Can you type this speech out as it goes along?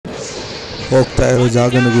ಹೋಗ್ತಾ ಇರೋ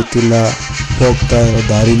ಜಾಗನೂ ಗೊತ್ತಿಲ್ಲ, ಹೋಗ್ತಾ ಇರೋ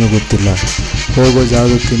ದಾರಿನೂ ಗೊತ್ತಿಲ್ಲ. ಹೋಗೋ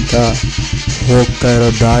ಜಾಗಕ್ಕಿಂತ ಹೋಗ್ತಾ ಇರೋ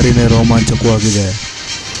ದಾರಿನೇ ರೋಮಾಂಚಕವಾಗಿದೆ.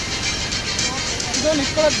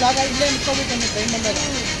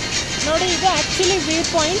 ನೋಡಿ, ಇದು ಆಕ್ಚುಲಿ ವ್ಯೂ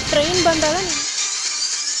ಪಾಯಿಂಟ್. ಟ್ರೈನ್ ಬಂದಾಗ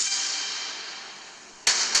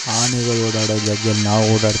ಆನೆಗಳು ಓಡಾಡೋ ಜಾಗದಲ್ಲಿ ನಾವು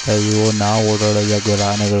ಓಡಾಡ್ತಾ ಇದೀವೋ, ನಾವು ಓಡಾಡೋ ಜಾಗದಲ್ಲಿ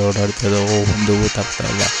ಆನೆಗಳು ಓಡಾಡ್ತಾ ಇದ್ದಾವೋ ಒಂದು ಗೊತ್ತಾಗ್ತಾ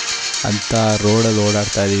ಇಲ್ಲ. ಅಂಥ ರೋಡಲ್ಲಿ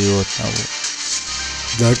ಓಡಾಡ್ತಾ ಇದ್ದೀವಿ ಇವತ್ತು ನಾವು.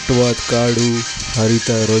 ದಟ್ಟವಾದ ಕಾಡು,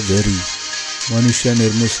 ಹರಿತಾ ಇರೋ ಝರಿ, ಮನುಷ್ಯ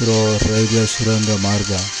ನಿರ್ಮಿಸಿರೋ ರೈಲ್ವೆ ಸುರಂಗ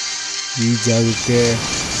ಮಾರ್ಗ. ಈ ಜಾಗಕ್ಕೆ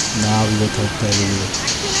ನಾವು ಇವತ್ತು ಹೋಗ್ತಾ ಇದ್ದೀವಿ.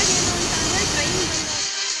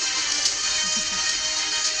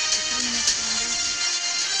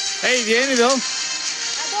 ಇದೇನಿದು?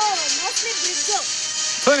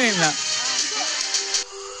 ಇಲ್ಲ.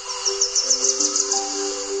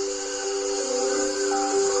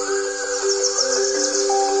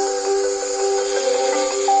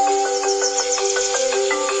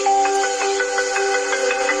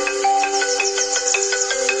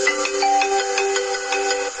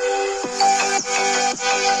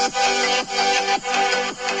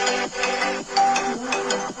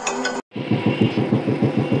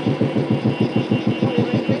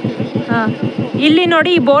 ಇಲ್ಲಿ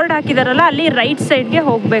ನೋಡಿ, ಈ ಬೋರ್ಡ್ ಹಾಕಿದಾರಲ್ಲ, ಅಲ್ಲಿ ರೈಟ್ ಸೈಡ್ಗೆ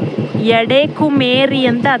ಹೋಗ್ಬೇಕು. ಯೆಡಕುಮೇರಿ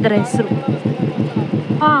ಅಂತ ಅದರ ಹೆಸರು.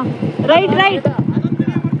 Right right.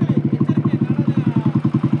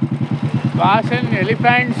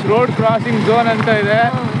 Elephants road crossing zone ಅಂತ ಇದೆ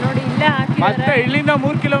ನೋಡಿ, ಇಲ್ಲೇ ಹಾಕಿದ್ದಾರೆ. ಮತ್ತೆ ಇಲ್ಲಿಂದ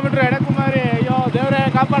 3 ಕಿಲೋಮೀಟರ್ ಯೆಡಕುಮೇರಿ. ಅಯ್ಯೋ ದೇವ್ರೆ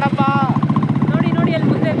ಕಾಪಾಡಪ್ಪ. ನೋಡಿ ನೋಡಿ, ಅಲ್ಲಿ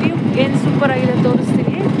ಮುಂದೆ ವ್ಯೂ ಏನು ಸೂಪರ್ ಆಗಿದೆ,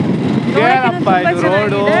 ತೋರಿಸ್ತೀನಿ.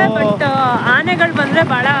 ಬಟ್ ಆನೆಗಳು ಬಂದ್ರೆ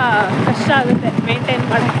ಬಹಳ ಕಷ್ಟ ಆಗುತ್ತೆ ಮೇಂಟೈನ್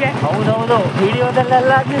ಮಾಡಕ್ಕೆ. ಹೌದೌದು,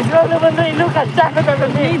 ವಿಡಿಯೋದಲ್ಲೆಲ್ಲ ನಿಜವಾಗ್ಲೂ ಬಂದ್ರೆ ಇನ್ನೂ ಕಷ್ಟ ಆಗುತ್ತೆ.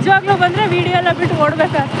 ನಿಜವಾಗ್ಲೂ ಬಂದ್ರೆ ವಿಡಿಯೋ ಎಲ್ಲ ಬಿಟ್ಟು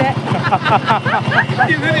ಓಡ್ಬೇಕಾಗತ್ತೆ.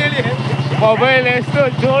 ಮೊಬೈಲ್ ಎಷ್ಟು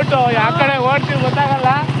ಜೋಟು, ಯಾವ ಕಡೆ ಓಡ್ತೀವಿ ಗೊತ್ತಾಗಲ್ಲ.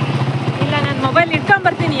 ಇಲ್ಲ, ನಾನು ಮೊಬೈಲ್ ಇಟ್ಕೊಂಡ್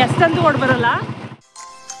ಬರ್ತೀನಿ, ಎಷ್ಟಂತೂ ಓಡ್ ಬರಲ್ಲ.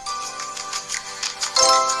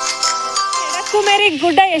 ಯೆಡಕುಮೇರಿ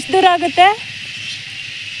ಗುಡ್ಡ ಎಷ್ಟು ದೂರ ಆಗುತ್ತೆ?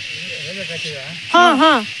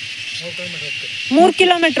 3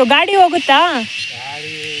 ಕಿಲೋಮೀಟರ್. ಗಾಡಿ ಹೋಗುತ್ತಾ?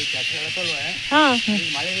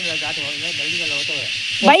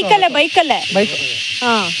 ಬೈಕಲ್ಲೇ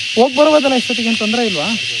ಹೋಗಿ ಬರ್ಬೋದಲ್ಲ, ಇಷ್ಟೊತ್ತಿಗೆ ತೊಂದರೆ ಇಲ್ವಾ?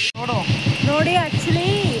 ನೋಡಿ, ಆಕ್ಚುಲಿ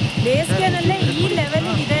ಬೇಸಿಗೆನಲ್ಲೇ ಈ ಲೆವೆಲ್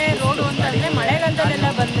ಇದೆ ರೋಡು ಅಂತಂದ್ರೆ, ಮಳೆಗಾಲದಲ್ಲೆಲ್ಲ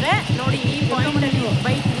ಬಂದ್ರೆ ನೋಡಿ ಈ ಪಾಯಿಂಟ್ ಅಲ್ಲಿ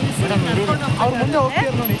ಬೈಕ್ ನಿಲ್ಸಿ ನಡ್ಕೊಂಡು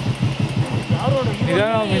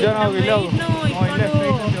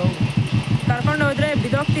ಕರ್ಕೊಂಡು ಹೋದ್ರೆ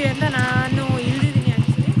ಬಿದೋಗ್ತೀವಿ ಅಂತ ನಾನು ಇಳ್ದಿದ್ದೀನಿ.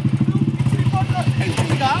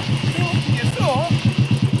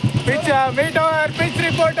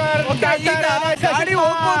 ಗಾಡಿ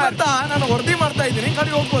ಹೋಗ್ಬೋದು ಅಂತ ನಾನು ವರದಿ ಮಾಡ್ತಾ ಇದ್ದೀನಿ.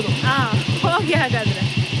 ಗಾಡಿ ಹೋಗ್ಬೋದು. ಹೋಗಿ ಹಾಗಾದ್ರೆ.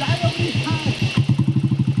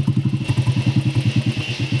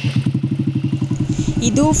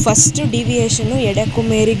 ಇದು ಫಸ್ಟ್ ಡಿವಿಯೇಷನ್ನು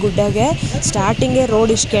ಯೆಡಕುಮೇರಿ ಗುಡ್ಡಗೆ. ಸ್ಟಾರ್ಟಿಂಗೇ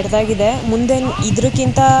ರೋಡ್ ಇಷ್ಟು ಕೆಟ್ಟದಾಗಿದೆ, ಮುಂದೆ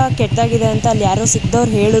ಇದ್ರಕ್ಕಿಂತ ಕೆಟ್ಟದಾಗಿದೆ ಅಂತ ಅಲ್ಲಿ ಯಾರೋ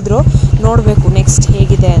ಸಿಕ್ದವ್ರು ಹೇಳಿದ್ರು. ನೋಡಬೇಕು ನೆಕ್ಸ್ಟ್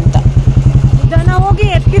ಹೇಗಿದೆ ಅಂತ. ಇದನ್ನ ಹೋಗಿ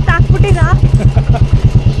ಎತ್ತಿ ತಾಕ್ಬಿಟ್ಟಿದ.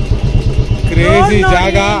 ಕ್ರೇಜಿ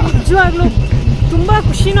ಜಾಗ. ನಿಜವಾಗ್ಲೂ ತುಂಬಾ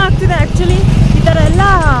ಖುಷಿನೂ ಆಗ್ತಿದೆ ಆಕ್ಚುಲಿ. ಈ ಥರ ಎಲ್ಲ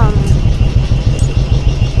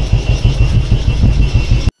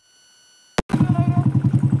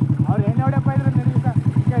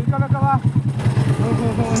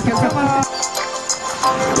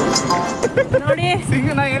ನೋಡಿ,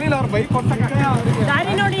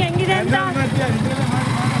 ದಾರಿ ನೋಡಿ ಹೆಂಗಿದೆ ಅಂತ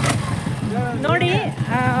ನೋಡಿ.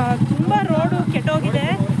 ತುಂಬಾ ರೋಡು ಕೆಟ್ಟೋಗಿದೆ.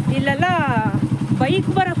 ಇಲ್ಲೆಲ್ಲ ಬೈಕ್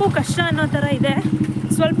ಬರೋಕ್ಕೂ ಕಷ್ಟ ಅನ್ನೋ ಥರ ಇದೆ.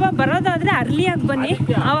 ಸ್ವಲ್ಪ ಬರೋದಾದ್ರೆ ಅರ್ಲಿಯಾಗಿ ಬನ್ನಿ,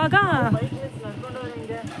 ಆವಾಗ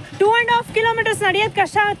 2.5 ಕಿಲೋಮೀಟರ್ಸ್ ನಡೆಯೋದು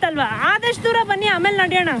ಕಷ್ಟ ಆಗುತ್ತಲ್ವಾ. ಆದಷ್ಟು ದೂರ ಬನ್ನಿ, ಆಮೇಲೆ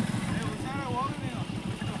ನಡೆಯೋಣ.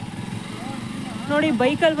 ನೋಡಿ,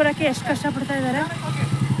 ಬೈಕಲ್ಲಿ ಬರೋಕ್ಕೆ ಎಷ್ಟು ಕಷ್ಟಪಡ್ತಾ ಇದ್ದಾರೆ.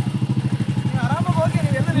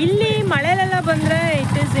 ಇಲ್ಲಿ ಮಳೆಲೆಲ್ಲ ಬಂದರೆ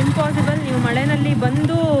ಇಟ್ ಈಸ್ ಇಂಪಾಸಿಬಲ್. ನೀವು ಮಳೆನಲ್ಲಿ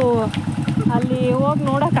ಬಂದು ಅಲ್ಲಿ ಹೋಗಿ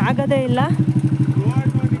ನೋಡೋಕೆ ಆಗೋದೇ ಇಲ್ಲ.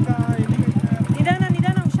 ನಿಧಾನ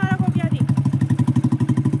ನಿಧಾನ, ಹುಷಾರಾಗಿ ಹೋಗಿ.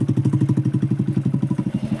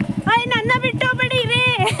 ಅದಿ ನನ್ನ ಬಿಟ್ಟು ಬಿಡಿರಿ.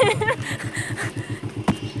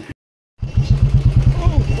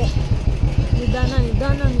 ನಿಧಾನ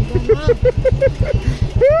ನಿಧಾನ ನಿಧಾನ.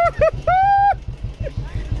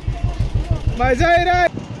 ಮಜಾ ಇರ.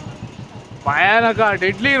 ಭಯಾನಕ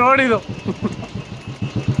ಡೆಡ್ಲಿ ನೋಡಿದು.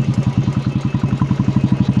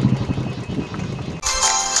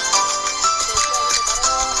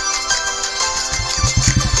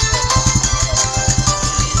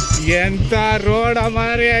 ಎಂತ ರೋಡ್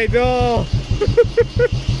ಅಮಾರಿ ಆಯ್ತು.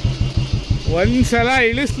 ಒಂದ್ಸಲ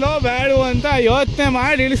ಇಳಿಸ್ಲೋ ಬೇಡ ಅಂತ ಯೋಚನೆ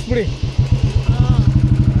ಮಾಡಿ ಇಳಿಸ್ಬಿಡಿ.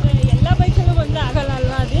 ಎಲ್ಲ ಬೈಕಲ್ಲೂ ಬಂದ್ರೆ ಆಗಲ್ಲ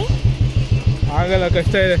ಅಲ್ವಾ? ಅದೇ ಆಗಲ್ಲ,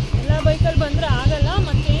 ಕಷ್ಟ ಇದೆ. ಎಲ್ಲ ಬೈಕಲ್ಲಿ ಬಂದ್ರೆ ಆಗಲ್ಲ.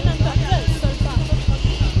 ಮತ್ತೆ ಏನಂತಂದ್ರೆ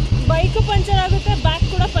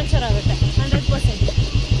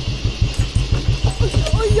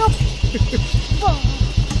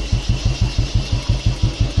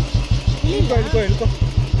ಇಳ್ಕೊ.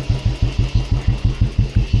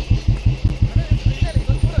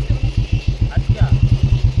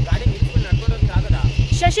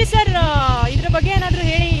 ಶಶಿ ಸರ್, ಇದ್ರ ಬಗ್ಗೆ ಏನಾದ್ರು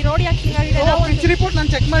ಹೇಳಿ. ರೋಡ್ ಯಾಕೆ ಹಿಂಗಾಗಿದೆ? ಪಿಚ್ ರಿಪೋರ್ಟ್ ನಾನು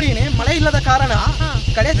ಚೆಕ್ ಮಾಡಿನಿ. ಮಳೆ ಇಲ್ಲದ ಕಾರಣ,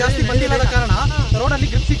 ಕಳೆ ಜಾಸ್ತಿ ಬಂದಿಲ್ಲದ ಕಾರಣ ರೋಡಲ್ಲಿ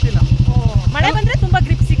ಗ್ರಿಪ್ ಸಿಗ್ತಿಲ್ಲ. ಮಳೆ ಬಂದ್ರೆ ತುಂಬಾ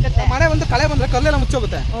ಗ್ರಿಪ್ ಸಿಗುತ್ತೆ. ಮಳೆ ಬಂದು ಕಳೆ ಬಂದ್ರೆ ಕಲ್ಲೆಲ್ಲ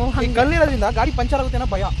ಮುಚ್ಚೋಗುತ್ತೆ. ಈ ಕಲ್ಲಿರೋದ್ರಿಂದ ಗಾಡಿ ಪಂಚರ್ ಆಗುತ್ತೆ ಅನ್ನೋ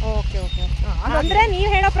ಭಯ. Okay okay. ಅಂದ್ರೆ ನೀವ್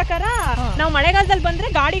ಹೇಳೋ ಪ್ರಕಾರ ನಾವು ಮಳೆಗಾಲದಲ್ಲಿ ಬಂದ್ರೆ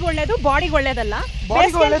ಗಾಡಿಗೆ ಒಳ್ಳೇದು, ಬಾಡಿಗೆ ಒಳ್ಳೇದಲ್ಲ.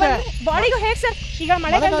 ಬಾಡಿಗೂ ಹೇಗ್ ಸರ್? ಈಗ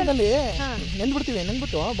ಮಳೆಗಾಲದಲ್ಲಿ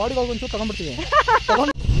ನೆಂದ್ಬಿಟ್ಟು ಬಾಡಿಗೆ ಹೋಗಿ ಒಂಚೂರು ತಗೊಂಡ್ಬಿಡ್ತೀವಿ.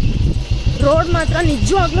 ರೋಡ್ ಮಾತ್ರ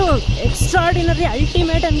ನಿಜವಾಗ್ಲೂ ಎಕ್ಸ್ಟ್ರಾರ್ಡಿನರಿ,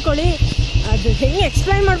 ಅಲ್ಟಿಮೇಟ್ ಅನ್ಕೊಳ್ಳಿ. ಅದು ಹೆಂಗೆ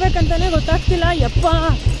ಎಕ್ಸ್ಪ್ಲೈನ್ ಮಾಡ್ಬೇಕಂತಾನೆ ಗೊತ್ತಾಗ್ತಿಲ್ಲ. ಯಪ್ಪ,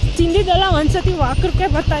 ತಿಂದಿದ್ದೆಲ್ಲ ಒಂದ್ಸತಿ ವಾಕರ್ಕೆ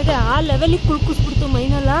ಬರ್ತಾ ಇದೆ. ಆ ಲೆವೆಲಿಗೆ ಕುಳ್ಕಿಸ್ಬಿಡ್ತು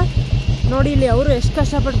ಮೈನೆಲ್ಲ. ನೋಡಿ ಇಲ್ಲಿ ಅವರು ಎಷ್ಟು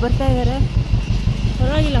ಕಷ್ಟಪಟ್ಟು ಬರ್ತಾ ಇದ್ದಾರೆ.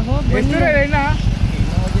 ಪರವಾಗಿಲ್ಲ,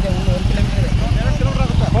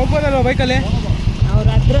 ಹೋಗ್ಬೋದಲ್ವ ಬೈಕಲ್ಲಿ? ಅವ್ರು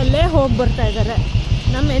ಅದರಲ್ಲೇ ಹೋಗಿ ಬರ್ತಾ ಇದ್ದಾರೆ.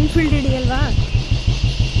 ನಮ್ಮ ಎನ್ಫೀಲ್ಡ್ ಹಿಡಿಯಲ್ವಾ?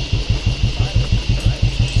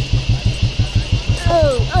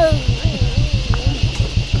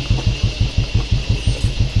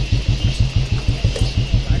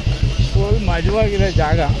 ಫುಲ್ ಮಜವಾಗಿದೆ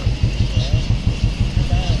ಜಾಗ.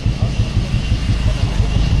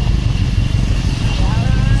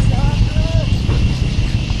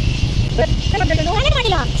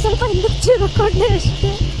 ಸ್ವಲ್ಪ ಹಿಂದೆ ಅಷ್ಟೇ.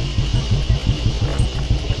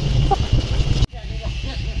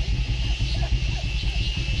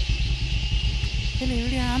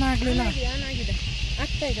 ಆನ್ ಆಗಲಿಲ್ಲ.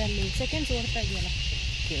 ಆಗ್ತಾ ಇದೆ, ಅಲ್ಲಿ ಸೆಕೆಂಡ್ಸ್ ಓಡ್ತಾ ಇದೆಯಲ್ಲ.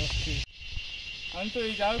 ಅಂತೂ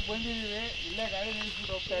ಈ ಜಾಗಕ್ಕೆ ಬಂದಿದ್ದೀವಿ. ಇಲ್ಲೇ ಗಾಡಿ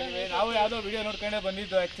ನಿಲ್ಲಿಸ್ಬಿಟ್ಟು ಹೋಗ್ತಾ ಇದೀವಿ. ನಾವು ಯಾವುದೋ ವಿಡಿಯೋ ನೋಡ್ಕೊಂಡೇ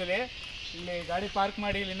ಬಂದಿದ್ದು. ಆ್ಯಕ್ಚುಲಿ ಇಲ್ಲಿ ಗಾಡಿ ಪಾರ್ಕ್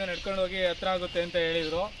ಮಾಡಿ ಇಲ್ಲಿಂದ ನಡ್ಕೊಂಡು ಹೋಗಿ ಹತ್ರ ಆಗುತ್ತೆ ಅಂತ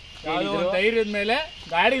ಹೇಳಿದ್ರು. ಯಾವುದೋ ಒಂದು ಧೈರ್ಯದ ಮೇಲೆ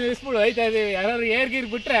ಗಾಡಿ ನಿಲ್ಲಿಸ್ಬಿಟ್ಟು ಹೋಯ್ತಾ ಇದೀವಿ. ಯಾರು ಏರ್ ಗೀರ್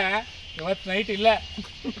ಬಿಟ್ರೆ ಇವತ್ತು ನೈಟ್ ಇಲ್ಲ.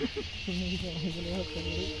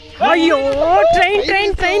 ಅಯ್ಯೋ, ಟ್ರೈನ್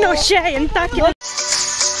ಟ್ರೈನ್ ಟ್ರೈನ್ ವರ್ಷ ಎಂತ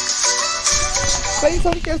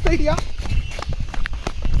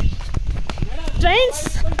ಟ್ರೈನ್ಸ್.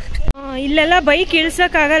 ಇಲ್ಲೆಲ್ಲ ಬೈಕ್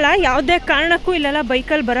ಇಳ್ಸೋಕ್ಕಾಗಲ್ಲ ಯಾವುದೇ ಕಾರಣಕ್ಕೂ. ಇಲ್ಲೆಲ್ಲ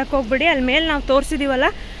ಬೈಕಲ್ಲಿ ಬರೋಕ್ಕೆ ಹೋಗ್ಬೇಡಿ. ಅಲ್ಲಿ ಮೇಲೆ ನಾವು ತೋರಿಸಿದೀವಲ್ಲ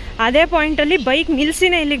ಅದೇ ಪಾಯಿಂಟಲ್ಲಿ ಬೈಕ್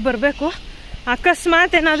ನಿಲ್ಸಿನೇ ಇಲ್ಲಿಗೆ ಬರಬೇಕು.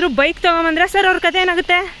 ಅಕಸ್ಮಾತ್ ಏನಾದರೂ ಬೈಕ್ ತೊಗೊಂಬಂದ್ರೆ ಸರ್ ಅವ್ರ ಕತೆ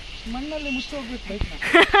ಏನಾಗುತ್ತೆ? ಮಣ್ಣಲ್ಲಿ ಮುಚ್ಚೋಗ್ಬೇಕು ಬೈಕ್.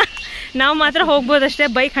 ನಾವು ಮಾತ್ರ ಹೋಗ್ಬೋದಷ್ಟೇ.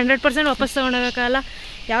 ಬೈಕ್ 100% ವಾಪಸ್ ತೊಗೊಂಡೋಗಕ್ಕಾಗಲ್ಲ.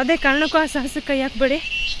 ಯಾವುದೇ ಕಾರಣಕ್ಕೂ ಆ ಸಾಹಸಕ್ಕೆ ಕೈ ಹಾಕ್ಬೇಡಿ.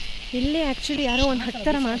 ಇಲ್ಲಿ ಆ್ಯಕ್ಚುಲಿ ಯಾರೋ ಒಂದು ಹತ್ತು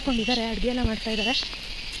ಥರ ಮಾಡ್ಕೊಂಡಿದ್ದಾರೆ, ಅಡುಗೆ ಎಲ್ಲ ಮಾಡ್ತಾಯಿದ್ದಾರೆ.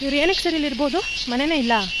 ಇವ್ರು ಏನಕ್ಕೆ ಸರ್ ಇಲ್ಲಿ ಇರ್ಬೋದು? ಮನೆಯೇ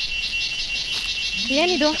ಇಲ್ಲ,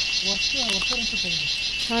 ಏನಿದು?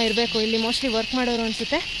 ಹಾಂ, ಇರಬೇಕು. ಇಲ್ಲಿ ಮೋಸ್ಟ್ಲಿ ವರ್ಕ್ ಮಾಡೋರು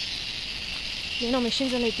ಅನಿಸುತ್ತೆ. ಏನೋ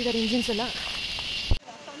ಮೆಷಿನ್ಸ್ ಎಲ್ಲ ಇಟ್ಟಿದ್ದಾರೆ, ಇಂಜಿನ್ಸ್ ಎಲ್ಲ.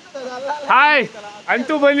 ಹಾಯ್,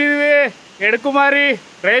 ಅಂತೂ ಬಂದಿದ್ವಿ ಯಡಕುಮಾರಿ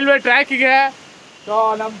ರೈಲ್ವೆ ಟ್ರ್ಯಾಕಿಗೆ. ಸೊ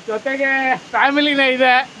ನಮ್ಮ ಜೊತೆಗೆ ಫ್ಯಾಮಿಲಿನೇ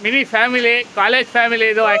ಇದೆ, ಮಿನಿ ಫ್ಯಾಮಿಲಿ, ಕಾಲೇಜ್ ಫ್ಯಾಮಿಲಿ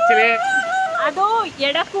ಇದು. ಆ್ಯಕ್ಚುಲಿ ಅದು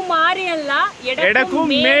ಯಡಕುಮಾರಿ ಅಲ್ಲ,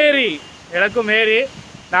 ಯಡಕುಮೇರಿ.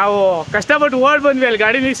 ನಾವು ಕಷ್ಟಪಟ್ಟು ಓಡ್ ಬಂದ್ವಿ. ಅಲ್ಲಿ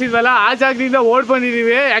ಗಾಡಿ ನಿಲ್ಸಿದ್ವಲ್ಲ ಆ ಜಾಗದಿಂದ ಓಡ್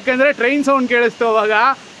ಬಂದಿದ್ದೀವಿ. ಯಾಕಂದರೆ ಟ್ರೈನ್ ಸೌಂಡ್ ಕೇಳಿಸ್ತು ಅವಾಗ.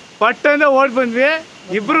 ಪಟ್ಟಂದ ಓಡ್ ಬಂದ್ವಿ.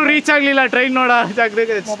 ಇಬ್ರು ರೀಚ್ ಆಗಲಿಲ್ಲ ಟ್ರೈನ್ ನೋಡೋ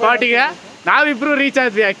ಜಾಗದ ಸ್ಪಾಟಿಗೆ. ನಾವಿಬ್ರು ರೀಚ್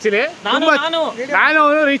ಆದ್ವಿ. ಆ್ಯಕ್ಚುಲಿ ನಾನು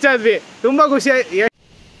ರೀಚ್ ಆದ್ವಿ. ತುಂಬ ಖುಷಿ.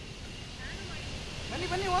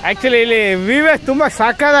 ಆ್ಯಕ್ಚುಲಿ ಇಲ್ಲಿ ವಿವೇ ತುಂಬ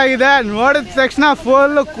ಸಕ್ಕತ್ತಾಗಿದೆ. ನೋಡಿದ ತಕ್ಷಣ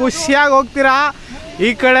ಫುಲ್ ಖುಷಿಯಾಗಿ ಹೋಗ್ತೀರಾ. ಈ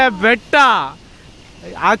ಕಡೆ ಬೆಟ್ಟ,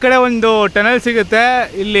 ಆ ಕಡೆ ಒಂದು ಟನಲ್ ಸಿಗುತ್ತೆ.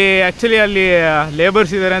 ಇಲ್ಲಿ ಆ್ಯಕ್ಚುಲಿ ಅಲ್ಲಿ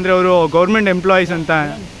ಲೇಬರ್ಸ್ ಇದ್ದಾರೆ, ಅಂದರೆ ಅವರು ಗೌರ್ಮೆಂಟ್ ಎಂಪ್ಲಾಯೀಸ್ ಅಂತ.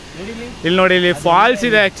 ಇಲ್ಲಿ ನೋಡಿ, ಇಲ್ಲಿ ಫಾಲ್ಸ್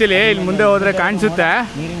ಇದೆ. ಆ್ಯಕ್ಚುಲಿ ಇಲ್ಲಿ ಮುಂದೆ ಹೋದರೆ ಕಾಣಿಸುತ್ತೆ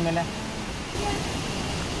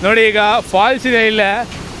ನೋಡಿ. ಈಗ ಫಾಲ್ಸ್ ಇದೆ ಇಲ್ಲೇ.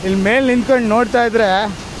 ಇಲ್ಲಿ ಮೇಲೆ ನಿಂತ್ಕೊಂಡು ನೋಡ್ತಾ ಇದ್ರೆ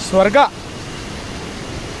ಸ್ವರ್ಗ.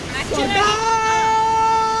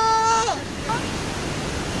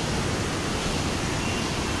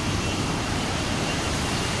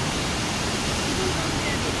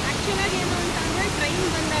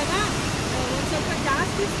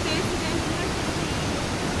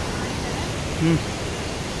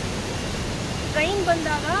 ಟ್ರೈನ್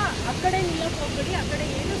ಬಂದಾಗ ಆ ಕಡೆ ನಿಲ್ಲಕ್ಕೆ ಹೋಗ್ಬೇಡಿ. ಆ ಕಡೆ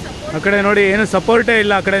ಏನು ಸಪೋರ್ಟ್, ಆ ಕಡೆ ನೋಡಿ ಏನು ಸಪೋರ್ಟೇ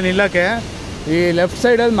ಇಲ್ಲ ಆ ಕಡೆ ನಿಲ್ಲಕ್ಕೆ. ಈ ಲೆಫ್ಟ್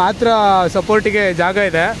ಸೈಡಲ್ಲಿ ಮಾತ್ರ ಸಪೋರ್ಟಿಗೆ ಜಾಗ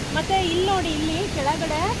ಇದೆ. ಮತ್ತೆ ಇಲ್ಲಿ ನೋಡಿ, ಇಲ್ಲಿ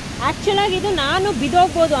ಕೆಳಗಡೆ ಆ್ಯಕ್ಚುಲಾಗಿ ಇದು ನಾನು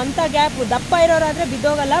ಬಿದ್ದೋಗ್ಬೋದು ಅಂತ ಗ್ಯಾಪ್. ದಪ್ಪ ಇರೋರಾದರೆ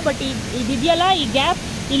ಬಿದ್ದೋಗಲ್ಲ. ಬಟ್ ಇದಿದೆಯಲ್ಲ, ಈ ಗ್ಯಾಪ್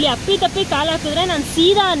ಇಲ್ಲಿ ಅಪ್ಪಿ ತಪ್ಪಿ ಕಾಲು ಹಾಕಿದ್ರೆ ನಾನು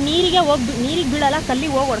ಸೀದಾ ನೀರಿಗೆ ಬೀಳಲ್ಲ,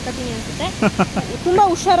 ಕಲ್ಲಿಗೆ ಹೋಗಿ ಹೊಡ್ಕೊತೀನಿ ಅನ್ಸುತ್ತೆ. ತುಂಬ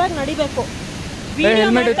ಹುಷಾರಾಗಿ ನಡಿಬೇಕು.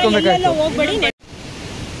 ಹೋಗ್ಬೇಡಿ.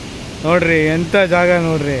 ನೋಡ್ರಿ ಎಂಥ ಜಾಗ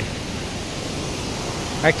ನೋಡ್ರಿ.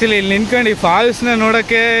 ಆ್ಯಕ್ಚುಲಿ ಇಲ್ಲಿ ನಿಂತ್ಕೊಂಡು ಈ ಫಾಲ್ಸ್ನ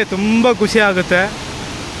ನೋಡೋಕ್ಕೆ ತುಂಬ ಖುಷಿ ಆಗುತ್ತೆ.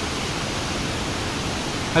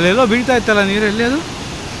 ಅಲ್ಲೆಲ್ಲೋ ಬೀಳ್ತಾ ಇತ್ತಲ್ಲ ನೀರಲ್ಲಿ. ಅದು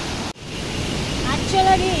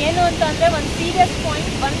ಆ್ಯಕ್ಚುಲಾಗಿ ಏನು ಅಂತ ಅಂದರೆ ಒಂದು ಸೀರಿಯಸ್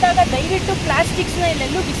ಪಾಯಿಂಟ್ ಬಂದಾಗ ದಯವಿಟ್ಟು ಪ್ಲಾಸ್ಟಿಕ್ಸ್ನ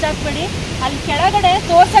ಇಲ್ಲೆಲ್ಲೂ ಬಿಸಾಕ್ಬೇಡಿ. ಅಲ್ಲಿ ಕೆಳಗಡೆ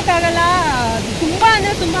ತೋರ್ಸೋಕ್ಕಾಗಲ್ಲ, ತುಂಬ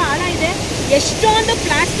ಅಂದರೆ ತುಂಬ ಆಳ ಇದೆ. ಎಷ್ಟೊಂದು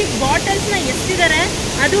ಪ್ಲಾಸ್ಟಿಕ್ ಬಾಟಲ್ಸ್ನ ಎಸ್ತಿದ್ದಾರೆ.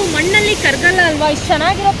 ಅದು ಮಣ್ಣಲ್ಲಿ ಕರಗಲ್ಲ ಅಲ್ವಾ? ಇಷ್ಟು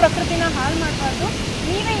ಚೆನ್ನಾಗಿರೋ ಪ್ರಕೃತಿನ ಹಾಳು ಮಾಡಬಾರ್ದು.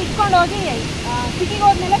 ನೀವೇ ಇಟ್ಕೊಂಡು ಹೋಗಿ ಸಿಟಿಗೆ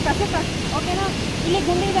ಹೋದ್ಮೇಲೆ ಕಸಕ್ಕೆ ಹಾಕಿ, ಓಕೆನಾ? ಇಲ್ಲಿ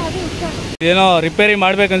ಗುಂಡಿ ಇದೆ, ಅದು ಇಟ್ಕೊಂಡು. ಏನೋ ರಿಪೇರಿ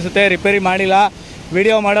ಮಾಡ್ಬೇಕನ್ಸುತ್ತೆ, ರಿಪೇರಿ ಮಾಡಿಲ್ಲ.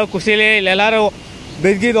 ವಿಡಿಯೋ ಮಾಡೋ ಖುಷಿಲಿ ಇಲ್ಲೆಲ್ಲರೂ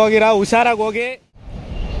ಬೆದ್ಗಿದ್ದು ಹೋಗಿರ, ಹುಷಾರಾಗಿ ಹೋಗಿ.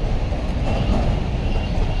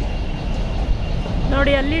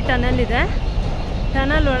 ನೋಡಿ ಅಲ್ಲಿ ಟನಲ್ ಇದೆ,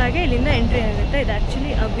 ಟನಲ್ ಒಳಗೆ ಇಲ್ಲಿಂದ ಎಂಟ್ರಿ ಆಗುತ್ತೆ. ಇದು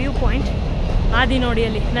ಆ್ಯಕ್ಚುಲಿ ವ್ಯೂ ಪಾಯಿಂಟ್. ಆದಿ ನೋಡಿ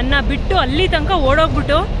ಅಲ್ಲಿ ನನ್ನ ಬಿಟ್ಟು ಅಲ್ಲಿ ತನಕ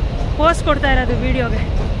ಓಡೋಗ್ಬಿಟ್ಟು ಪೋಸ್ಟ್ ಕೊಡ್ತಾ ಇರೋದು ವಿಡಿಯೋಗೆ.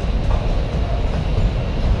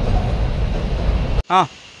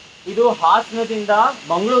 ಇದು ಹಾಸನದಿಂದ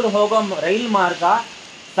ಮಂಗಳೂರು ಹೋಗೋ ರೈಲ್ ಮಾರ್ಗ.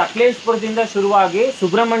 ಸಕಲೇಶ್ಪುರದಿಂದ ಶುರುವಾಗಿ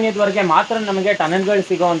ಸುಬ್ರಹ್ಮಣ್ಯದವರೆಗೆ ಮಾತ್ರ ನಮಗೆ ಟನಲ್ಗಳು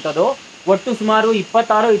ಸಿಗೋವಂಥದ್ದು. ಒಟ್ಟು ಸುಮಾರು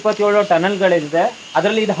 26-27 ಟನಲ್ಗಳಿದೆ.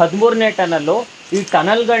 ಅದರಲ್ಲಿ ಇದು 13ನೇ ಟನಲ್ಲು. ಈ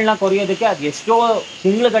ಟನಲ್ಗಳನ್ನ ಕೊರಿಯೋದಕ್ಕೆ ಅದು ಎಷ್ಟೋ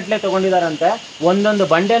ತಿಂಗ್ಳುಗಟ್ಟಲೆ ತೊಗೊಂಡಿದ್ದಾರಂತೆ. ಒಂದೊಂದು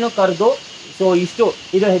ಬಂಡೆನೂ ಕರೆದು. ಸೊ ಇಷ್ಟು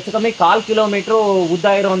ಇದು ಹೆಚ್ಚು ಕಮ್ಮಿ 1/4 ಕಿಲೋಮೀಟ್ರು ಉದ್ದ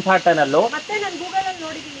ಇರುವಂತಹ ಟನಲ್ಲು. ಮತ್ತೆ ನಾನು ಗೂಗಲಲ್ಲಿ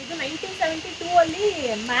ನೋಡಿದ್ದೀನಿ, ಇದು 1972 ಅಲ್ಲಿ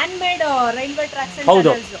ಮ್ಯಾನ್ ಮೇಡ್ ರೈಲ್ವೆ ಟ್ರ್ಯಾಕ್ಸ್.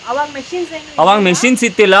 ಹೌದು, ಅವಾಗ ಮೆಷಿನ್ಸ್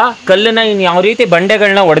ಇತ್ತಿಲ್ಲ, ಕಲ್ಲನ್ನ ಇನ್ನು ಯಾವ ರೀತಿ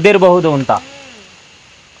ಬಂಡೆಗಳನ್ನ ಹೊಡೆದಿರಬಹುದು ಅಂತ.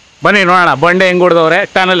 ಬನ್ನಿ ನೋಡೋಣ ಬಂಡೆ ಹೆಂಗೆ ಹೊಡೆದವ್ರೆ,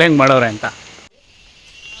 ಟನಲ್ ಹೆಂಗೆ ಮಾಡವ್ರೆ ಅಂತ.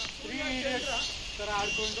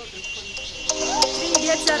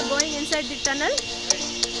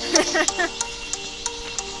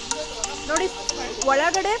 ನೋಡಿ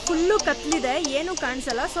ಒಳಗಡೆ ಫುಲ್ಲು ಕತ್ಲಿದೆ, ಏನು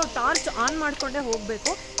ಕಾಣಿಸಲ್ಲ. ಸೊ ಟಾರ್ಚ್ ಆನ್ ಮಾಡಿಕೊಂಡೇ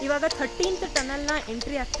ಹೋಗಬೇಕು. ಇವಾಗ 13th ಟನಲ್ನ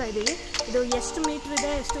ಎಂಟ್ರಿ ಆಗ್ತಾ ಇದ್ದೀವಿ. ಇದು ಎಷ್ಟು ಮೀಟ್ರ್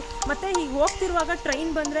ಇದೆ, ಎಷ್ಟು ಮತ್ತೆ ಹೀಗೆ ಹೋಗ್ತಿರುವಾಗ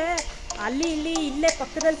ಟ್ರೈನ್ ಬಂದರೆ ಅಲ್ಲಿ ಇಲ್ಲೇ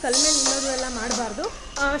ಪಕ್ಕದಲ್ಲಿ ಕಲ್ ಮೇಲೆ ನಿಲ್ಲೋದು ಎಲ್ಲ ಮಾಡಬಾರ್ದು.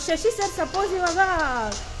 ಶಶಿ ಸರ್, ಸಪೋಸ್ ಇವಾಗ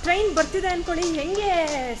ಟ್ರೈನ್ ಬರ್ತಿದೆ ಅಂದ್ಕೊಳ್ಳಿ, ಹೆಂಗೆ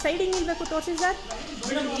ಸೈಡಿಂಗ್ ನಿಲ್ಬೇಕು ತೋರಿಸಿ ಸರ್.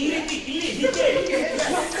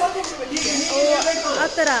 ಆ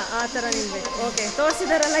ಥರ ನಿಲ್ಬೇಕು. ಓಕೆ,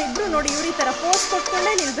 ತೋರಿಸಿದಾರಲ್ಲ ಇಬ್ಬರು ನೋಡಿ, ಇವ್ರು ಈ ಥರ ಪೋಸ್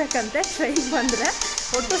ಕೊಟ್ಕೊಂಡೇ ನಿಲ್ಬೇಕಂತೆ ಟ್ರೈನ್ ಬಂದರೆ.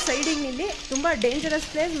 ಒಟ್ಟು ಸೈಡಿಂಗ್ ನಿಲ್ಲಿ. ತುಂಬ ಡೇಂಜರಸ್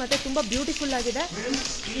ಪ್ಲೇಸ್ ಮತ್ತು ತುಂಬ ಬ್ಯೂಟಿಫುಲ್ ಆಗಿದೆ.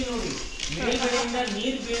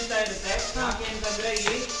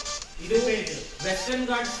 ಇದು ವೆಸ್ಟರ್ನ್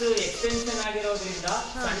ಘಾಟ್ಸ್ ಎಕ್ಸ್ಟೆನ್ಷನ್ ಆಗಿರೋದ್ರಿಂದ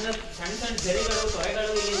ಸಣ್ಣ ಜರಿಗಳು,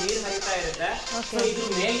 ತೊರೆಗಳು ಇಲ್ಲಿ ನೀರು ಹರಿತಾ ಇರುತ್ತೆ. ಸೊ ಇದು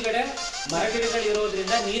ಮೇಲ್ಗಡೆ ಮರಗಿಡಗಳು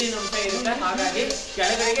ಇರೋದ್ರಿಂದ ನೀರಿನ ಅಂಶ ಇರುತ್ತೆ, ಹಾಗಾಗಿ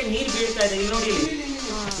ಕೆಳಗಡೆಗೆ ನೀರು ಬೀಳ್ತಾ ಇದೆ. ಇಲ್ಲಿ ನೋಡಿ,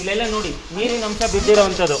 ಇಲ್ಲೆಲ್ಲ ನೋಡಿ ನೀರಿನ ಅಂಶ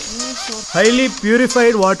ಬಿದ್ದಿರೋವಂಥದ್ದು. Highly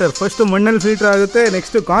purified water. ಫಸ್ಟ್ ಮಣ್ಣಲ್ಲಿ ಫಿಲ್ಟರ್ ಆಗುತ್ತೆ,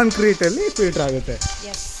 ನೆಕ್ಸ್ಟ್ ಕಾಂಕ್ರೀಟ್ ಅಲ್ಲಿ ಫಿಲ್ಟರ್ ಆಗುತ್ತೆ.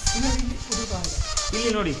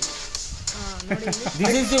 ಇಲ್ಲಿ ನೋಡಿ,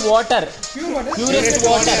 this is the water, purest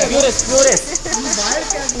water, purest.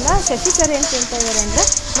 Shashi sir ಏನು ಕೇಳ್ತಾ ಇದ್ದಾರೆ ಅಂದರೆ,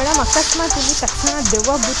 ಮೇಡಮ್ ಅಕಸ್ಮಾತ್ ಇಲ್ಲಿ ತಕ್ಷಣ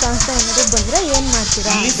ದೆವ್ವ ಭೂತ ಅಂತ ಏನಾದ್ರು ಬಂದರೆ ಏನು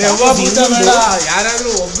ಮಾಡ್ತೀರಾ? ದೆವ್ವ ಭೂತ ಬೇಡ,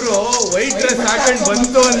 ಯಾರಾದ್ರೂ ಒಬ್ರು ವೈಟ್ ಡ್ರೆಸ್ ಹಾಕೊಂಡು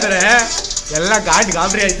ಬಂತು ಅಂದ್ರೆ ಎಲ್ಲ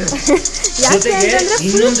ಗಾಬರಿ ಆಯ್ತಾರೆ.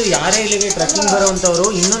 ಇನ್ನೊಂದು ಯಾರೇ ಇಲ್ಲಿಗೆ ಟ್ರೆಕ್ಕಿಂಗ್ ಬರುವಂತವ್ರು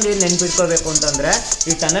ಇನ್ನೊಂದು ಏನು ನೆನ್ಪಿಟ್ಕೋಬೇಕು ಅಂತಂದ್ರೆ,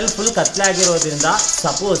 ಈ ಟನಲ್ ಫುಲ್ ಕತ್ಲಾಗಿರೋದ್ರಿಂದ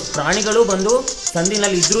ಸಪೋಸ್ ಪ್ರಾಣಿಗಳು ಬಂದು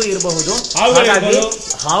ಸಂದಿನಲ್ಲಿ ಇದ್ರೂ ಇರಬಹುದು, ಹಾಗಾಗಿ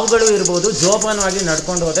ಹಾವುಗಳು ಇರಬಹುದು. ಜೋಪಾನವಾಗಿ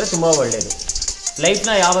ನಡ್ಕೊಂಡು ಹೋದ್ರೆ ತುಂಬಾ ಒಳ್ಳೇದು. ಲೈಫ್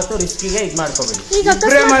ನ ಯಾವತ್ತೂ ರಿಸ್ಕಿಗೆ ಇದು ಮಾಡ್ಕೋಬೇಡಿ.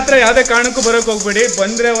 ಇಬ್ಬರೇ ಮಾತ್ರ ಯಾವ್ದೇ ಕಾರಣಕ್ಕೂ ಬರೋಕ್ ಹೋಗ್ಬೇಡಿ.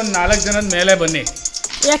 ಬಂದ್ರೆ ಒಂದ್ 4 ಜನದ ಮೇಲೆ ಬನ್ನಿ.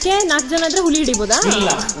 ಯಾಕೆ 4 ಜನ ಆದ್ರೆ ಹುಲಿ ಹಿಡಿಬೋದಾ? ಇಲ್ಲ,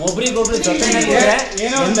 ಒಬ್ರಿಗೊಬ್ರು ಜೊತೆಯಾಗಿದ್ರೆ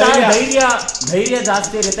ಧೈರ್ಯ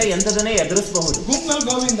ಜಾಸ್ತಿ ಇರುತ್ತೆ, ಎಂತದನ್ನೇ ಎದುರಿಸಬಹುದು.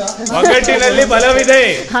 ಒಗ್ಗಟ್ಟಿನಲ್ಲಿ ಬಲವಿದೆ.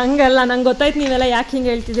 ಹಂಗಲ್ಲ, ನಂಗೆ ಗೊತ್ತಾಯ್ತು ನೀವೆಲ್ಲ ಯಾಕೆ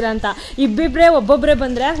ಹಿಂಗೆ ಹೇಳ್ತಿದ್ದೀರಾ ಅಂತ. ಇಬ್ಬಿಬ್ರೆ ಒಬ್ಬೊಬ್ರೆ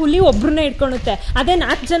ಬಂದ್ರೆ ಹುಲಿ ಒಬ್ರನ್ನೇ ಇಟ್ಕೊಳುತ್ತೆ. ಅದೇ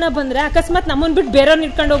 4 ಜನ ಬಂದ್ರೆ ಅಕಸ್ಮಾತ್ ನಮ್ಮನ್ ಬಿಟ್ಟು ಬೇರೆಯವ್ರನ್ನ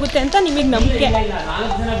ಇಟ್ಕೊಂಡು ಹೋಗುತ್ತೆ ಅಂತ ನಿಮಗೆ ನಂಬಿಕೆ.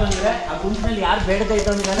 4 ಜನ ಬಂದ್ರೆ ಆ ಗುಂಪಿನಲ್ಲಿ ಯಾರು ಬೇಡದೇ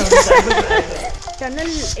ಇದ್ದವನಿಗೆ.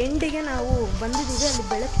 ಟನಲ್ ಎಂಡಿಗೆ ನಾವು ಬಂದಿದ್ದೀವಿ. ಅಲ್ಲಿ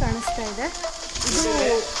ಬೆಳಕು ಕಾಣಿಸ್ತಾ ಇದೆ. ಇದು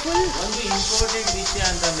ಫುಲ್ ಒಂದು ಇಂಪಾರ್ಟೆಂಟ್ ವಿಷಯ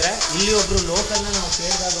ಅಂತಂದ್ರೆ, ಇಲ್ಲಿ ಒಬ್ರು ಲೋಕಲ್ನ ನಾವು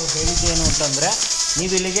ಕೇಳಿದಾಗ ಹೇಳಿದ್ದೇನು ಅಂತಂದ್ರೆ,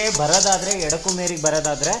 ನೀವು ಇಲ್ಲಿಗೆ ಬರೋದಾದ್ರೆ, ಎಡಕುಮೇರಿಗೆ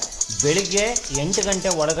ಬರೋದಾದ್ರೆ ಬೆಳಿಗ್ಗೆ 8 ಗಂಟೆ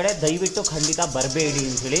ಒಳಗಡೆ ದಯವಿಟ್ಟು ಖಂಡಿತ ಬರಬೇಡಿ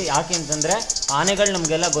ಅಂತ ಹೇಳಿ. ಯಾಕೆ ಅಂತಂದ್ರೆ ಆನೆಗಳು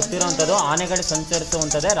ನಮಗೆಲ್ಲ ಗೊತ್ತಿರೋವಂಥದ್ದು, ಆನೆಗಳು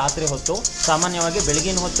ಸಂಚರಿಸುವಂಥದ್ದೇ ರಾತ್ರಿ ಹೊತ್ತು. ಸಾಮಾನ್ಯವಾಗಿ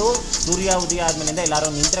ಬೆಳಗಿನ ಹೊತ್ತು ಸೂರ್ಯ ಉದಯ ಆದ್ಮೇಲಿಂದ ಎಲ್ಲರೂ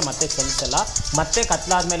ನಿಂತರೆ ಮತ್ತೆ ಚಲಿಸಲ್ಲ, ಮತ್ತೆ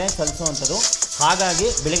ಕತ್ಲಾದ್ಮೇಲೆ ಚಲಿಸುವಂಥದ್ದು. ಹಾಗಾಗಿ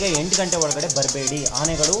ಬೆಳಿಗ್ಗೆ 8 ಗಂಟೆ ಒಳಗಡೆ ಬರಬೇಡಿ.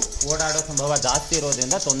 ಆನೆಗಳು ಓಡಾಡೋ ಸಂಭವ ಜಾಸ್ತಿ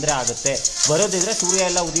ಇರೋದ್ರಿಂದ ತೊಂದರೆ ಆಗುತ್ತೆ. ಬರೋದಿದ್ರೆ ಸೂರ್ಯ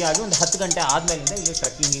ಎಲ್ಲ ಉದಯ ಆಗಿ ಒಂದು 10 ಗಂಟೆ ಆದ್ಮೇಲಿಂದ ಇಲ್ಲಿ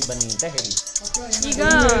ಟ್ರೆಕ್ಕಿಂಗಿಗೆ ಬನ್ನಿ ಅಂತ ಹೇಳಿ. ಈಗ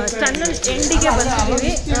ಟನಲ್ ಎಂಡಿಗೆ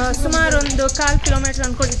ಬಂದಿದ್ದೀವಿ. ಸುಮಾರು ಒಂದು 1/4 ಕಿಲೋಮೀಟರ್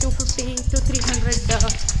ಅನ್ಕೊಳ್ಳಿ, 250 to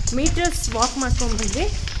 300 ಮೀಟರ್ಸ್ ವಾಕ್ ಮಾಡ್ಕೊಂಡು ಬಂದ್ವಿ.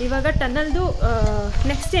 ಇವಾಗ ಟನಲ್ದು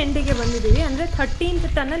ನೆಕ್ಸ್ಟ್ ಎಂಡಿಗೆ ಬಂದಿದ್ದೀವಿ. ಅಂದರೆ 13th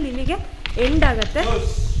ಟನಲ್ ಇಲ್ಲಿಗೆ ಎಂಡ್ ಆಗುತ್ತೆ.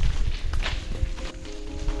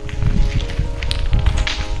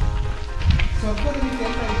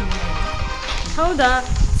 ಹೌದಾ,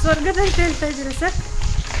 ಸ್ವರ್ಗದಲ್ಲಿ ಹೇಳ್ತಾ ಇದ್ದೀರಾ ಸರ್?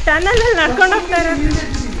 ಟನಲಲ್ಲಿ ನಡ್ಕೊಂಡು ಹೋಗ್ತಾ ಇರೋದು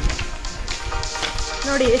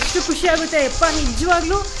ನೋಡಿ, ಎಷ್ಟು ಖುಷಿ ಆಗುತ್ತೆ. ಯಪ್ಪ,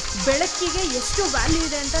 ನಿಜವಾಗ್ಲೂ ಬೆಳಕಿಗೆ ಎಷ್ಟು ವ್ಯಾಲ್ಯೂ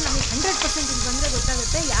ಇದೆ ಅಂತ ನಮಗೆ 100% ಇಲ್ಲಿ ಬಂದರೆ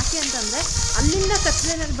ಗೊತ್ತಾಗುತ್ತೆ. ಯಾಕೆ ಅಂತಂದರೆ ಅಲ್ಲಿಂದ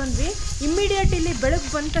ಕತ್ಲೆನಲ್ಲಿ ಬಂದ್ವಿ, ಇಮ್ಮಿಡಿಯೇಟ್ ಇಲ್ಲಿ ಬೆಳಕು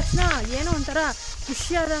ಬಂದ ತಕ್ಷಣ ಏನೋ ಒಂಥರ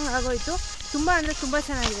ಖುಷಿಯಾದಂಗೆ ಆಗೋಯ್ತು. ತುಂಬ ಅಂದರೆ ತುಂಬ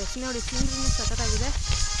ಚೆನ್ನಾಗಿದೆ. ನೋಡಿ, ಸೀನರಿನೂ ಸಖತ್ತಾಗಿದೆ.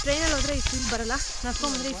 ಟ್ರೈನಲ್ಲಿ ಹೋದರೆ ಈ ಫೀಲ್ ಬರೋಲ್ಲ,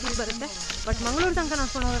 ನಡ್ಕೊಂಡ್ಬಂದರೆ ಈ ಫೀಲ್ ಬರುತ್ತೆ. ಬಟ್ ಮಂಗಳೂರು ತನಕ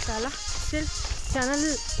ನಡ್ಕೊಂಡು ಹೋಗೋಕ್ಕಾಗಲ್ಲ. ಸ್ಟಿಲ್ ಚಾನಲ್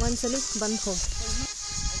ಒಂದ್ಸಲಿ ಬಂದು ಹೋಗಿ.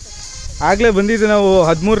 ಆಗಲೇ ಬಂದಿದ್ದು ನಾವು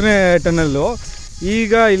 13ನೇ ಟನಲ್ಲು.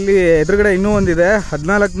 ಈಗ ಇಲ್ಲಿ ಎದುರುಗಡೆ ಇನ್ನೂ ಒಂದಿದೆ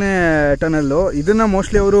 14ನೇ ಟನಲ್ಲು. ಇದನ್ನು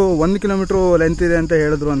ಮೋಸ್ಟ್ಲಿ ಅವರು 1 ಕಿಲೋಮೀಟ್ರು ಲೆಂತ್ ಇದೆ ಅಂತ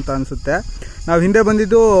ಹೇಳಿದ್ರು ಅಂತ ಅನಿಸುತ್ತೆ. ನಾವು ಹಿಂದೆ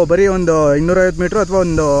ಬಂದಿದ್ದು ಬರೀ ಒಂದು 250 ಮೀಟ್ರು ಅಥವಾ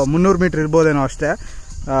ಒಂದು 300 ಮೀಟ್ರ್ ಇರ್ಬೋದೇನೋ ಅಷ್ಟೇ.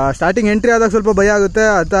 ಸ್ಟಾರ್ಟಿಂಗ್ ಎಂಟ್ರಿ ಆದಾಗ ಸ್ವಲ್ಪ ಭಯ ಆಗುತ್ತೆ.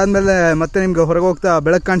 ಅದಾದಮೇಲೆ ಮತ್ತೆ ನಿಮಗೆ ಹೊರಗೆ ಹೋಗ್ತಾ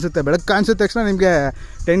ಬೆಳಕು ಕಾಣಿಸಿದ ತಕ್ಷಣ ನಿಮಗೆ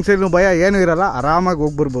ಟೆನ್ಷನ್ ಭಯ ಏನೂ ಇರಲ್ಲ, ಆರಾಮಾಗಿ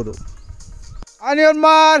ಹೋಗಿ ಬರ್ಬೋದು. On your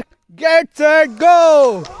mark get set go.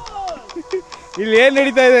 ಇಲ್ಲಿ ಏನು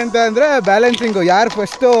ನಡೀತಾ ಇದೆ ಅಂತ ಅಂದರೆ ಬ್ಯಾಲೆನ್ಸಿಂಗು. ಯಾರು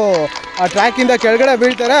ಫಸ್ಟು ಆ ಟ್ರ್ಯಾಕಿಂದ ಕೆಳಗಡೆ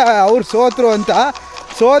ಬೀಳ್ತಾರೆ ಅವ್ರು ಸೋತರು ಅಂತ.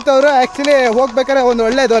 ಸೋತವರು ಆ್ಯಕ್ಚುಲಿ ಹೋಗ್ಬೇಕಾದ್ರೆ ಒಂದು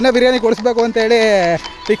ಒಳ್ಳೆ ದೊನ್ನೆ ಬಿರಿಯಾನಿ ಕೊಡಿಸ್ಬೇಕು ಅಂತೇಳಿ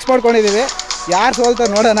ಫಿಕ್ಸ್ ಮಾಡ್ಕೊಂಡಿದ್ದೀವಿ. ಯಾರು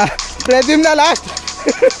ಸೋಲ್ತಾರೆ ನೋಡೋಣ.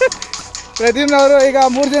 ಪ್ರದೀಮ್ನವರು ಈಗ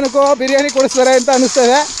 3 ಜನಕ್ಕೂ ಬಿರಿಯಾನಿ ಕೊಡಿಸ್ತಾರೆ ಅಂತ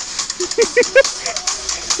ಅನ್ನಿಸ್ತದೆ.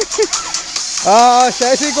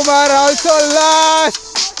 Shashikumar also last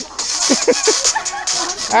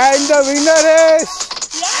and the winner is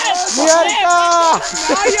Niharika.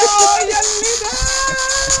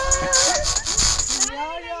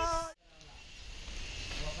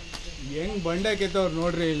 ಹೆಂಗ್ ಬಂಡೆ ಕೆತ್ತವ್ರು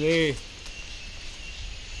ನೋಡ್ರಿ. ಇಲ್ಲಿ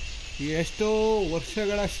ಎಷ್ಟೋ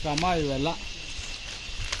ವರ್ಷಗಳ ಶ್ರಮ ಇವೆಲ್ಲ.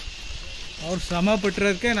 ಅವ್ರು ಶ್ರಮ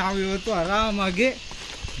ಪಟ್ಟಿರೋದಕ್ಕೆ ನಾವು ಇವತ್ತು ಆರಾಮಾಗಿ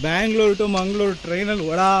ಬ್ಯಾಂಗ್ಳೂರು ಟು ಮಂಗಳೂರು ಟ್ರೈನಲ್ಲಿ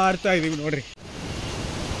ಓಡಾಡ್ತಾ ಇದೀವಿ ನೋಡ್ರಿ.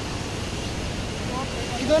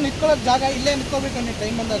 ಇದು ನಿಂತ್ಕೊಳ್ಳೋಕೆ ಜಾಗ ಇಲ್ಲೇ ನಿಂತ್ಕೋಬೇಕು ನೀವು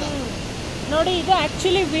ಟ್ರೈನ್ ಬಂದಾಗ. ನೋಡಿ, ಇದು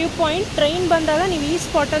ಆ್ಯಕ್ಚುಲಿ ವ್ಯೂ ಪಾಯಿಂಟ್. ಟ್ರೈನ್ ಬಂದಾಗ ನೀವು ಈ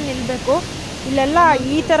ಸ್ಪಾಟಲ್ಲಿ ನಿಲ್ಲಬೇಕು. ಇಲ್ಲೆಲ್ಲ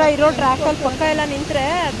ಈ ಥರ ಇರೋ ಟ್ರ್ಯಾಕಲ್ಲಿ ಪಕ್ಕ ಎಲ್ಲ ನಿಂತರೆ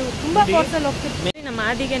ಅದು ತುಂಬ ಫೋರ್ಸಲ್ಲಿ ಹೋಗ್ತಿರ್ತೀವಿ. ನಮ್ಮ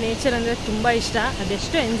ಆದಿಗೆ ನೇಚರ್ ಅಂದರೆ ತುಂಬ ಇಷ್ಟ.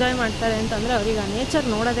 ಅದೆಷ್ಟು ಎಂಜಾಯ್ ಮಾಡ್ತಾರೆ ಅಂತಂದರೆ ಅವ್ರಿಗೆ ಆ ನೇಚರ್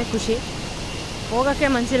ನೋಡೋದೇ ಖುಷಿ. ಹೋಗೋಕ್ಕೆ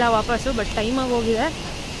ಮನಸ್ಸಿಲ್ಲ ವಾಪಸ್ಸು, ಬಟ್ ಟೈಮಾಗಿ ಹೋಗಿದೆ.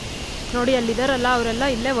 ನೋಡಿ ಅಲ್ಲಿದ್ದಾರಲ್ಲ ಅವರೆಲ್ಲ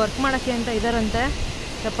ಇಲ್ಲೇ ವರ್ಕ್ ಮಾಡೋಕ್ಕೆ ಅಂತ ಇದ್ದಾರಂತೆ.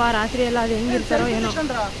 ಯಪ್ಪ ರಾತ್ರಿ ಎಲ್ಲ ಅದು ಹೆಂಗಿರ್ತಾರೋ ಏನೋ.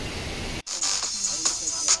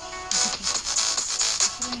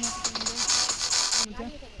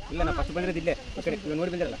 ಇಲ್ಲ ನಾ ಫಸ್ಟ್ ಬಂದಿರೋದು ಇಲ್ಲೇ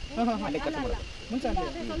ನೋಡಿ ಬಂದಿರಲ್ಲ ಅಲ್ಲೇ ಕೆಲಸ ಮಾಡೋದು. ಮುಂಚೆ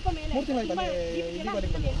 3 ತಿಂಗಳು ನಮ್ಮ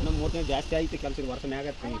 3 ತಿಂಗಳು ಜಾಸ್ತಿ ಆಯಿತು ಕೆಲಸ. ವರ್ಷ ಮ್ಯಾಗ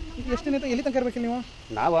ಎಷ್ಟು ದಿನ ಎಲ್ಲಿ ತನಕ ಇರಬೇಕು ನೀವು?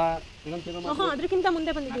 ನಾವು ಇನ್ನೊಂದು ತಿಂಗಳು ಅದಕ್ಕಿಂತ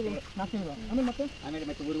ಮುಂದೆ ಬಂದಿದ್ದೀವಿ. 4 ತಿಂಗಳು ಆಮೇಲೆ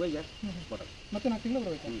ಮತ್ತೆ ಊರಿಗೆ ಹೋಗಿ ಮತ್ತೆ 4 ತಿಂಗಳು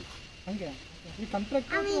ಬರಬೇಕು. ಹಂಗೆ ಈ ಕಾಂಟ್ರಾಕ್ಟ್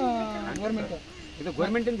ಗೌರ್ಮೆಂಟ್ ಇದು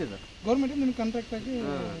ಗೌರ್ಮೆಂಟಿಂದ ನಿಮ್ಗೆ ಕಾಂಟ್ರಾಕ್ಟ್ ಆಗಿ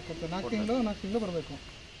ಕೊಡ್ತಾರೆ. 4 ತಿಂಗಳು ಬರಬೇಕು.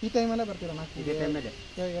 ಈ ಟೈಮಲ್ಲೇ ಬರ್ತೀರಾ? 4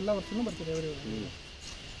 ತಿಂಗಳು ಎಲ್ಲ ವರ್ಷನೂ ಬರ್ತೀರಾ?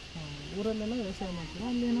 ಊರಲ್ಲೆಲ್ಲ ವ್ಯವಸಾಯ ಮಾಡ್ತೀರಾ?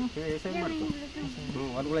 ಅಲ್ಲೇನೋ ವ್ಯವಸಾಯ ಮಾಡ್ತೀವಿ.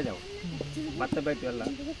 ಹೊಲಗಳಿದಾವೆ, ಭತ್ತ ಬೆಳಿತೀವಲ್ಲ,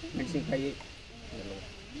 ಮೆಣಸಿನ್ಕಾಯಿ.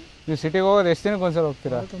 ನೀವು ಸಿಟಿಗೆ ಹೋಗೋದು ಎಷ್ಟು ದಿನಕ್ಕೆ ಒಂದ್ಸಲ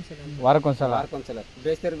ಹೋಗ್ತೀರಾ? ವಾರಕ್ಕೊಂದ್ಸಲ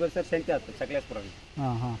ಬೇಸ್ತಾರೆ ಸಂತೆ ಆಗ್ತದೆ ಸಕಲೇಶ್ಪುರ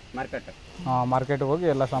ಮಾರ್ಕೆಟ್. ಮಾರ್ಕೆಟ್ಗೆ ಹೋಗಿ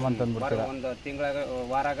ಎಲ್ಲ ಸಾಮಾನು ತಂದ್ಬಿಡ್ತೀರಾ? ಒಂದು ತಿಂಗಳಾಗ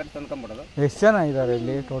ವಾರ ಆಗ ತಂದ್ಕೊಂಡ್ಬಿಡೋದು. ಎಷ್ಟು ಜನ ಇದ್ದಾರೆ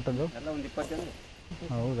ಇಲ್ಲಿ ಟೋಟಲು? ಎಲ್ಲ ಒಂದು 20 ಜನ.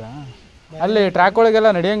 ಹೌದಾ? ಅಲ್ಲಿ ಟ್ರ್ಯಾಕ್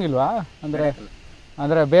ಒಳಗೆಲ್ಲ ನಡೆಯಂಗಿಲ್ವಾ?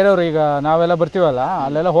 ಅಂದರೆ ಬೇರೆಯವ್ರು ಈಗ ನಾವೆಲ್ಲ ಬರ್ತೀವಲ್ಲ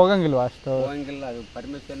ಅಲ್ಲೆಲ್ಲ ಹೋಗಂಗಿಲ್ವಾ? ಅಷ್ಟು ಹೋಗಂಗಿಲ್ಲ. ಅದು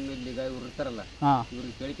ಪರ್ಮಿಷನ್ ಈಗ ಇವ್ರು ಇರ್ತಾರಲ್ಲ,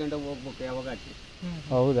 ಇವ್ರಿಗೆ ಕೇಳ್ಕೊಂಡು ಹೋಗ್ಬೇಕು ಯಾವಾಗ ಹಾಕಿ.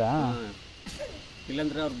 ಹೌದಾ?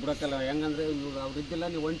 ಇಲ್ಲಾಂದ್ರೆ ಅವ್ರು ಬಿಡಕ್ಕಲ್ಲ. ಹೆಂಗಂದ್ರೆ ಅವ್ರು ಇದ್ದಿಲ್ಲ,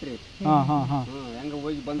 ನೀವು ಹೊಂಟ್ರಿ ಹೆಂಗ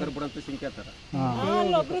ಹೋಗಿ ಬಂದ್ರೆ ಬಿಡಂತ ಸಿಂಕೇತಾರ.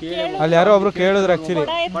 ಅಲ್ಲಿ ಯಾರೋ ಒಬ್ರು ಕೇಳಿದ್ರು ಆಕ್ಚುಲಿ,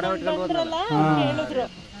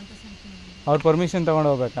 ಅವ್ರ ಪರ್ಮಿಷನ್ ತಗೊಂಡು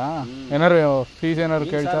ಹೋಗ್ಬೇಕಾ? ಏನಾರು ಫೀಸ್ ಏನಾರು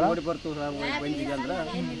ಕೇಳ್ತಾರ?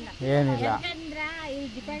 ಏನಿಲ್ಲ.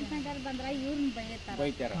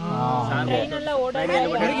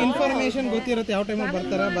 ಇನ್ಫಾರ್ಮೇಶನ್ ಗೊತ್ತಿರುತ್ತೆ ಯಾವ ಟೈಮಲ್ಲಿ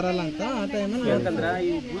ಬರ್ತಾರ ಬರಲ್ಲ ಅಂತ. ಆ ಟೈಮಲ್ಲಿ ಯಾಕಂದ್ರೆ ಈ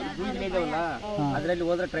ಇದಾವಲ್ಲ ಅದ್ರಲ್ಲಿ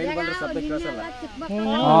ಹೋದ್ರೆ ಟ್ರೈನ್ ಬಂದ್ರೆ ಶಬ್ದ ಕೇಳಿಸಲ್ಲ.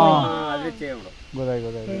 ಅದೇ ಚೇಳು ಗೊತ್ತಾಯ್ತು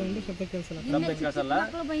ಶಬ್ದ ಕೇಳಿಸಲ್ಲ.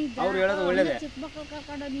 ಅವ್ರು ಹೇಳೋದು ಒಳ್ಳೇದೇ.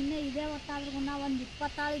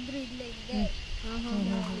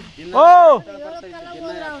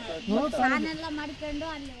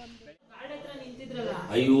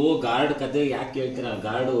 ಅಯ್ಯೋ ಗಾರ್ಡ್ ಕತೆ ಯಾಕೆ ಕೇಳ್ತೀರಾ?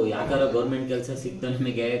 ಗಾರ್ಡು ಯಾಕಾರ ಗೌರ್ಮೆಂಟ್ ಕೆಲಸ ಸಿಕ್ತ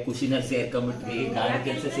ನಮಗೆ ಖುಷಿನಲ್ಲಿ ಸೇರ್ಕೊಂಡ್ಬಿಟ್ವಿ. ಗಾರ್ಡ್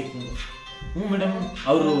ಕೆಲಸ ಸಿಕ್ ಮೇಡಮ್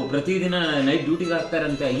ಅವರು ಪ್ರತಿದಿನ ನೈಟ್ ಡ್ಯೂಟಿಗೆ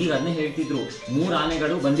ಹಾಕ್ತಾರಂತೆ. ಈಗ ಅದನ್ನೇ ಹೇಳ್ತಿದ್ರು, 3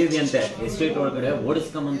 ಆನೆಗಳು ಬಂದಿದೆಯಂತೆ ಎಸ್ಟೇಟ್ ಒಳಗಡೆ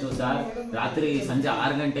ಓಡಿಸ್ಕೊಂಬಂತು ಸರ್. ರಾತ್ರಿ ಸಂಜೆ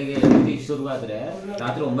 6 ಗಂಟೆಗೆ ಡ್ಯೂಟಿ ಶುರುವಾದ್ರೆ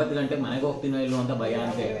ರಾತ್ರಿ 9 ಗಂಟೆಗೆ ಮನೆಗೆ ಹೋಗ್ತೀನೋ ಇಲ್ವೋ ಅಂತ ಭಯ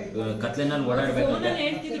ಅಂತೆ. ಕತ್ಲೆನಲ್ಲಿ ಓಡಾಡ್ಬೇಕಂತೆ.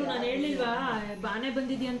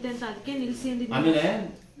 ಆಮೇಲೆ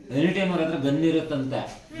ಎನಿ ಟೈಮ್ ಅವ್ರ ಹತ್ರ ಗನ್ ಇರುತ್ತಂತೆ.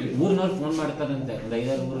 ಊರಿನವ್ರು ಫೋನ್ ಮಾಡ್ತಾರಂತೆ, ಒಂದು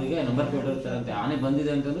 5-6 ಊರಿಗೆ ನಂಬರ್ ಕೊಟ್ಟಿರ್ತಾರಂತೆ. ಆನೆ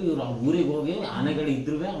ಬಂದಿದೆ ಅಂತಂದ್ರೆ ಇವ್ರು ಆ ಊರಿಗೆ ಹೋಗಿ ಆನೆಗಳು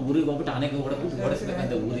ಇದ್ರು ಊರಿಗೆ ಹೋಗ್ಬಿಟ್ಟು ಆನೆಗೆ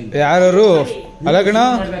ಓಡಿಸ್ಬೇಕಂತೆ ಊರಿಂದ. ಯಾರು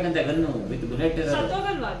ಮಾಡ್ಬೇಕಂತೆ ಗನ್ನು ವಿತ್ ಬುಲೆಟ್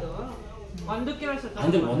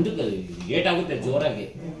ಅಂದ್ರೆ ಒಂದಕ್ಕೆ ಲೇಟ್ ಆಗುತ್ತೆ ಜೋರಾಗಿ.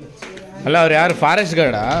 ಅಲ್ಲ ಅವ್ರು ಯಾರು? ಫಾರೆಸ್ಟ್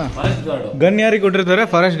ಗಾರ್ಡ್ ಗನ್ ಯಾರಿಗೆ ಕೊಟ್ಟಿರ್ತಾರೆ?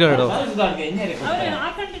 Forest guard.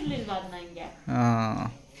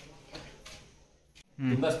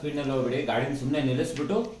 ತುಂಬಾ ಸ್ಪೀಡ್ ನಲ್ಲಿ ಹೋಗ್ಬಿಡಿ, ಗಾಡಿನ ಸುಮ್ಮನೆ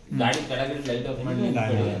ನಿಲ್ಲಿಸ್ಬಿಟ್ಟು ಗಾಡಿ ಕೆಳಗಡೆ ಲೈಟ್ ಆಫ್ ಮಾಡಿ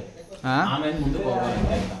ಆಮೇಲೆ ಮುಂದಕ್ಕೆ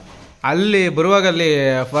ಹೋಗ್ಬೇಕು. ಅಲ್ಲಿ ಬರುವಾಗ ಅಲ್ಲಿ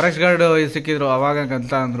ಫಾರೆಸ್ಟ್ ಗಾರ್ಡ್ ಸಿಕ್ಕಿದ್ರು ಅವಾಗ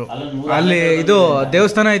ಅಂತ ಅಂದ್ರು. ಅಲ್ಲಿ ಇದು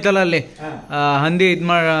ದೇವಸ್ಥಾನ ಐತಲ್ಲ, ಅಲ್ಲಿ ಹಂದಿ ಇದ್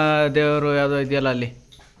ದೇವರು ಯಾವ್ದೋ ಇದೆಯಲ್ಲ ಅಲ್ಲಿ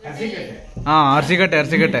ಹಾಂ ಅರಸಿಕಟ್ಟೆ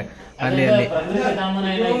ಅಲ್ಲಿ ಪ್ರಕೃತಿ ಧಾಮನ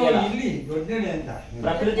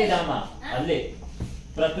ಪ್ರಕೃತಿ ಧಾಮ ಅಲ್ಲಿ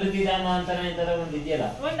ಪ್ರಕೃತಿ ಧಾಮ ಅಂತಾನೆ ಈ ತರ ಒಂದು ಇದೆಯಲ್ಲ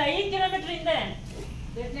ಒಂದು 5 ಕಿಲೋಮೀಟರ್ ಹಿಂದೆ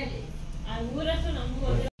ಊರಷ್ಟು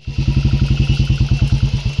ನಮಗೂ